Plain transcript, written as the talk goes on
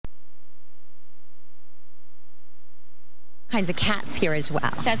kinds of cats here as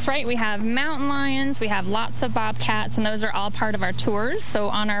well. That's right. We have mountain lions, we have lots of bobcats, and those are all part of our tours. So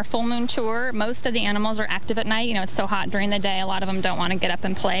on our full moon tour, most of the animals are active at night. You know, it's so hot during the day, a lot of them don't want to get up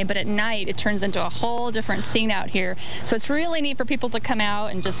and play, but at night it turns into a whole different scene out here. So it's really neat for people to come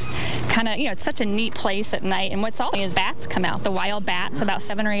out and just kind of, you know, it's such a neat place at night. And what's also is bats come out, the wild bats about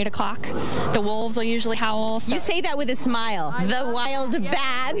 7 or 8 o'clock. The wolves will usually howl. So. You say that with a smile, the wild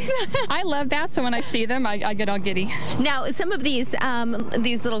bats. I love bats, so when I see them, I get all giddy. Now, some of these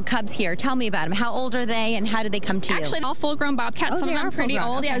little cubs here, tell me about them. How old are they and how did they come to you? Actually, all full-grown bobcats. Some of them are pretty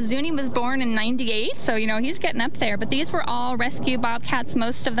old. Okay. Yeah, Zuni was born in '98, so, you know, he's getting up there. But these were all rescue bobcats.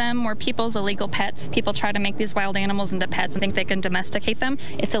 Most of them were people's illegal pets. People try to make these wild animals into pets and think they can domesticate them.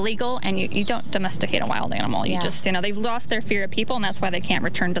 It's illegal, and you don't domesticate a wild animal. You just, you know, they've lost their fear of people, and that's why they can't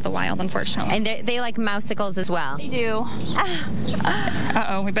return to the wild, unfortunately. And they like mousicles as well? They do.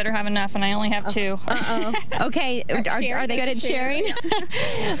 Uh-oh, we better have enough, and I only have 2. Uh-oh. Okay, are they good at sharing?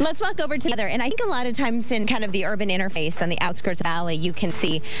 Let's walk over together. And I think a lot of times in kind of the urban interface on the outskirts of the valley, you can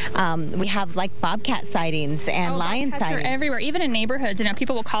see we have like bobcat sightings and lion sightings. Are everywhere, even in neighborhoods. You know,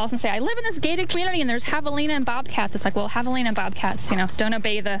 people will call us and say, I live in this gated community and there's javelina and bobcats. It's like, well, javelina and bobcats, you know, don't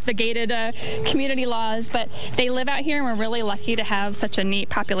obey the gated community laws, but they live out here and we're really lucky to have such a neat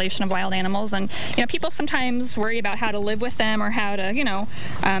population of wild animals. And, you know, people sometimes worry about how to live with them or how to, you know,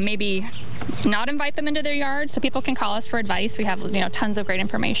 maybe not invite them into their yard, so people can call us for advice. We have, you know, tons of great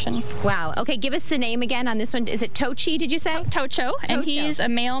information. Wow. Okay, give us the name again on this one. Is it Tochi, did you say? Tocho, and he's a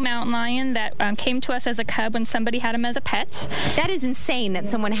male mountain lion that came to us as a cub when somebody had him as a pet. That is insane that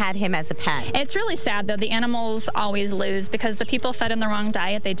someone had him as a pet. It's really sad, though. The animals always lose because the people fed him the wrong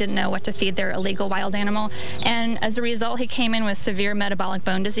diet. They didn't know what to feed their illegal wild animal, and as a result, he came in with severe metabolic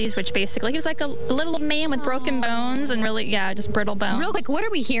bone disease, which basically he was like a little man with broken bones and really, just brittle bones. Real quick, what are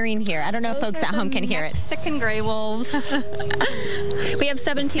we hearing here? I don't know if folks at home can hear it. Mexican gray wolves. We have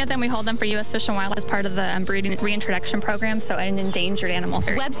 17 of them. We hold them for U.S. Fish and Wildlife as part of the breeding reintroduction program, so an endangered animal.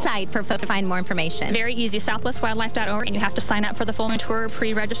 Website for folks to find more information. Very easy, southwestwildlife.org, and you have to sign up for the full moon tour,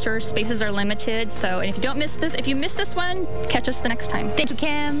 pre-register. Spaces are limited, so and if you miss this one, catch us the next time. Thank you,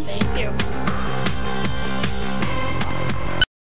 Kim. Thank you.